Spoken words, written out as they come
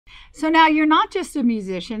So now you're not just a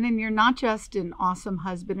musician and you're not just an awesome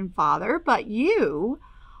husband and father, but you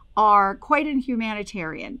are quite a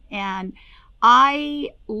humanitarian. And I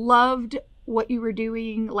loved what you were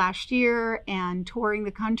doing last year and touring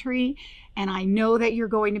the country. And I know that you're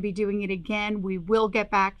going to be doing it again. We will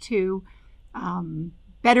get back to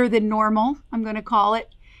better than normal, I'm going to call it,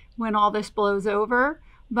 when all this blows over.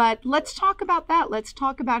 But let's talk about that. Let's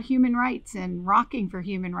talk about human rights and rocking for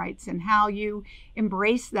human rights and how you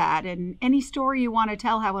embrace that and any story you want to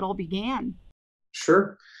tell how it all began.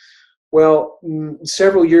 Sure. Well,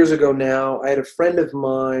 several years ago now, I had a friend of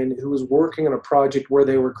mine who was working on a project where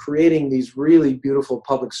they were creating these really beautiful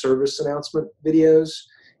public service announcement videos.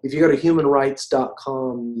 If you go to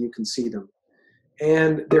humanrights.com, you can see them.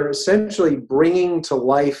 And they're essentially bringing to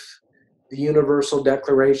life the Universal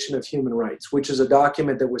Declaration of Human Rights, which is a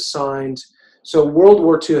document that was signed. So World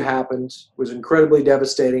War II happened, was incredibly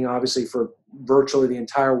devastating, obviously, for virtually the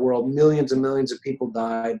entire world. Millions and millions of people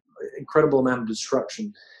died, incredible amount of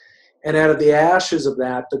destruction. And out of the ashes of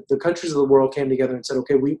that, the countries of the world came together and said,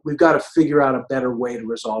 okay, we've got to figure out a better way to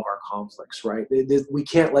resolve our conflicts, right? We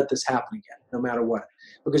can't let this happen again, no matter what.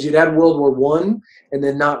 Because you'd had World War One, and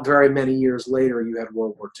then not very many years later, you had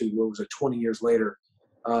World War II. What was it, 20 years later?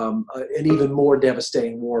 An even more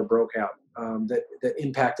devastating war broke out that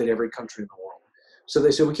impacted every country in the world. So they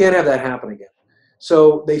said, we can't have that happen again.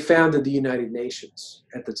 So they founded the United Nations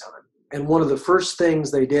at the time. And one of the first things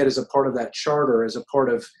they did as a part of that charter, as a part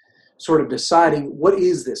of sort of deciding, what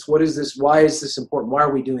is this? What is this? Why is this important? Why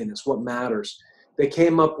are we doing this? What matters? They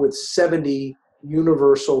came up with 70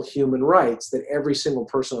 universal human rights that every single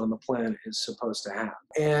person on the planet is supposed to have.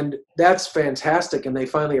 And that's fantastic. And they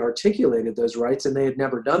finally articulated those rights, and they had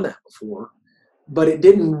never done that before. But it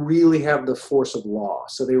didn't really have the force of law.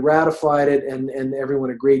 So they ratified it, and everyone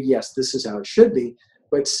agreed, yes, this is how it should be.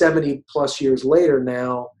 But 70 plus years later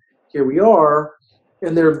now, here we are.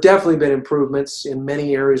 And there have definitely been improvements in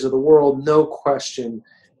many areas of the world, no question.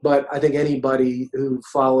 But I think anybody who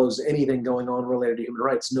follows anything going on related to human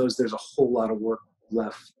rights knows there's a whole lot of work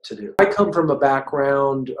left to do. I come from a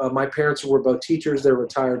background, my parents were both teachers, they're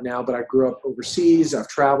retired now, but I grew up overseas, I've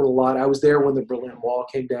traveled a lot. I was there when the Berlin Wall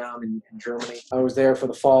came down in Germany. I was there for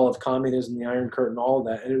the fall of communism, the Iron Curtain, all of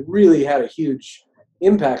that. And it really had a huge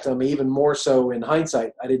impact on me, even more so in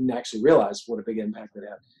hindsight. I didn't actually realize what a big impact it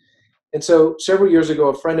had. And so several years ago,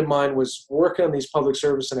 a friend of mine was working on these public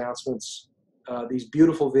service announcements, these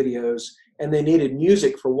beautiful videos, and they needed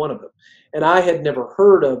music for one of them. And I had never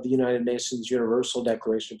heard of the United Nations Universal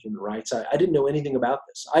Declaration of Human Rights. I didn't know anything about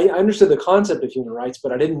this. I understood the concept of human rights,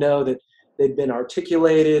 but I didn't know that they'd been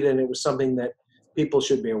articulated and it was something that people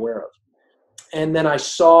should be aware of. And then I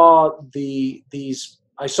saw the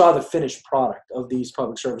finished product of these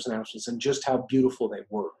public service announcements and just how beautiful they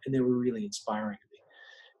were. And they were really inspiring.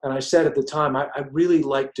 And I said at the time, I'd really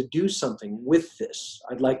like to do something with this.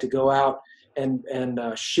 I'd like to go out and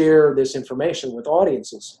share this information with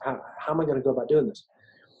audiences. How am I going to go about doing this?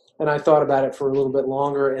 And I thought about it for a little bit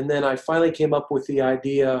longer. And then I finally came up with the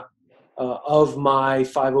idea of my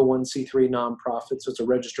 501c3 nonprofit. So it's a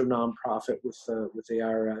registered nonprofit with the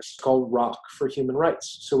IRS called Rock for Human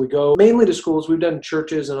Rights. So we go mainly to schools. We've done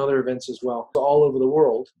churches and other events as well, all over the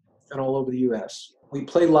world and all over the U.S. We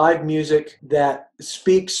play live music that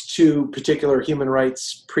speaks to particular human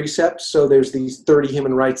rights precepts. So there's these 30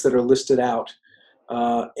 human rights that are listed out.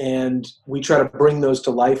 And we try to bring those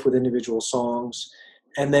to life with individual songs.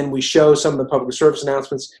 And then we show some of the public service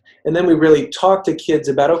announcements. And then we really talk to kids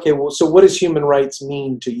about, okay, well, so what does human rights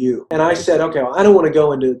mean to you? And I said, okay, well, I don't want to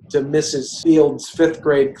go into Mrs. Field's fifth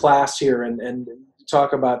grade class here and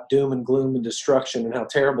talk about doom and gloom and destruction and how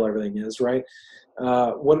terrible everything is, right?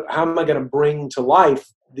 How am I going to bring to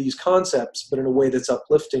life these concepts, but in a way that's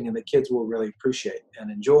uplifting and the kids will really appreciate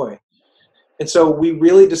and enjoy? And so we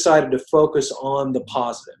really decided to focus on the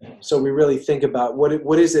positive. So we really think about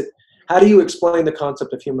what is it, how do you explain the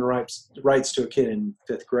concept of human rights to a kid in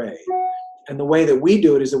fifth grade? And the way that we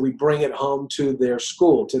do it is that we bring it home to their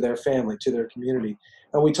school, to their family, to their community,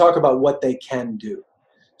 and we talk about what they can do.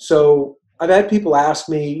 So I've had people ask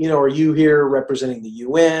me, are you here representing the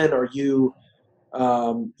UN? Are you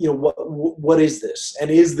what is this?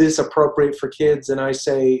 And is this appropriate for kids? And I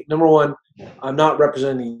say, number one, I'm not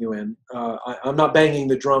representing the UN. I'm not banging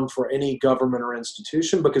the drum for any government or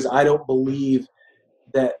institution because I don't believe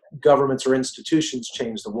that governments or institutions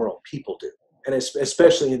change the world. People do. And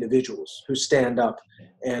especially individuals who stand up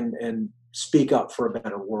and speak up for a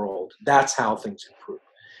better world. That's how things improve.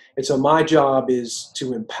 And so my job is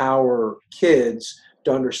to empower kids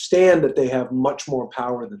to understand that they have much more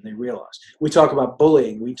power than they realize. We talk about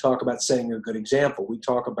bullying. We talk about setting a good example. We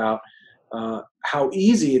talk about how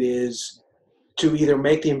easy it is to either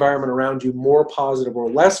make the environment around you more positive or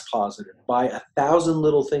less positive by 1,000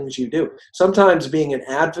 little things you do. Sometimes being an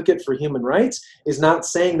advocate for human rights is not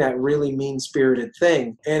saying that really mean-spirited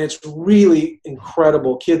thing. And it's really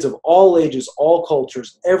incredible. Kids of all ages, all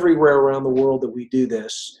cultures, everywhere around the world that we do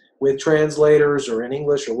this with translators or in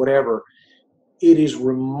English or whatever, it is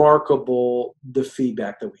remarkable the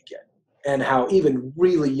feedback that we get and how even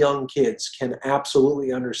really young kids can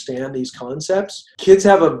absolutely understand these concepts. Kids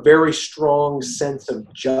have a very strong sense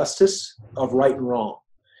of justice, of right and wrong.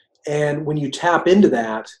 And when you tap into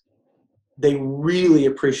that, they really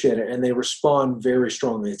appreciate it and they respond very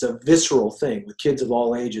strongly. It's a visceral thing with kids of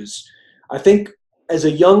all ages. I think as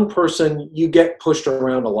a young person, you get pushed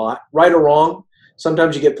around a lot, right or wrong.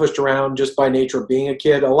 Sometimes you get pushed around just by nature of being a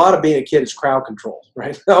kid. A lot of being a kid is crowd control,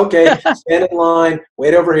 right? Okay, stand in line,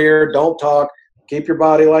 wait over here, don't talk, keep your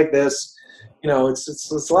body like this. You know,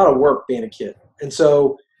 it's a lot of work being a kid. And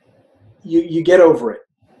so you get over it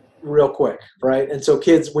real quick, right? And so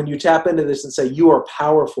kids, when you tap into this and say, you are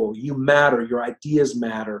powerful, you matter, your ideas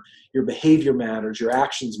matter, your behavior matters, your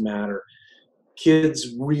actions matter,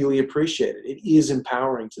 kids really appreciate it. It is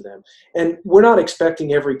empowering to them. And we're not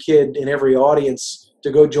expecting every kid in every audience to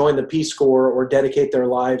go join the Peace Corps or dedicate their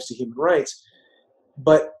lives to human rights.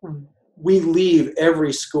 But we leave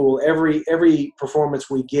every school, every performance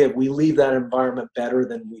we give, we leave that environment better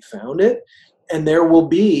than we found it. And there will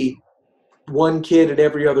be one kid at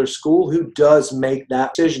every other school who does make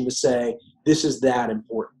that decision to say, this is that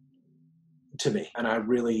important to me. And I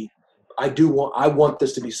want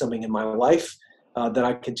this to be something in my life that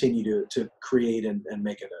I continue to create and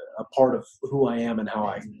make it a part of who I am and how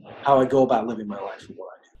I go about living my life and what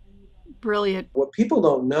I do. Brilliant. What people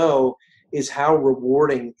don't know is how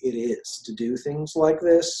rewarding it is to do things like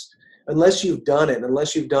this. Unless you've done it,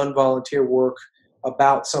 unless you've done volunteer work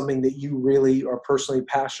about something that you really are personally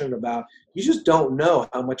passionate about, you just don't know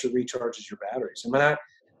how much it recharges your batteries. I mean,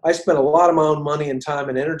 I spent a lot of my own money and time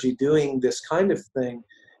and energy doing this kind of thing.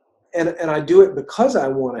 And I do it because I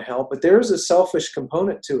want to help, but there's a selfish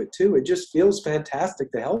component to it too. It just feels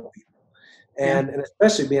fantastic to help people. And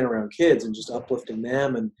especially being around kids and just uplifting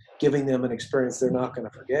them and giving them an experience they're not going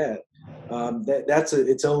to forget. That's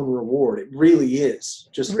its own reward. It really is.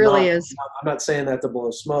 Just Really not, is. I'm not saying that to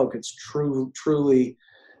blow smoke. It's truly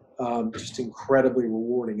just incredibly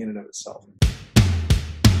rewarding in and of itself.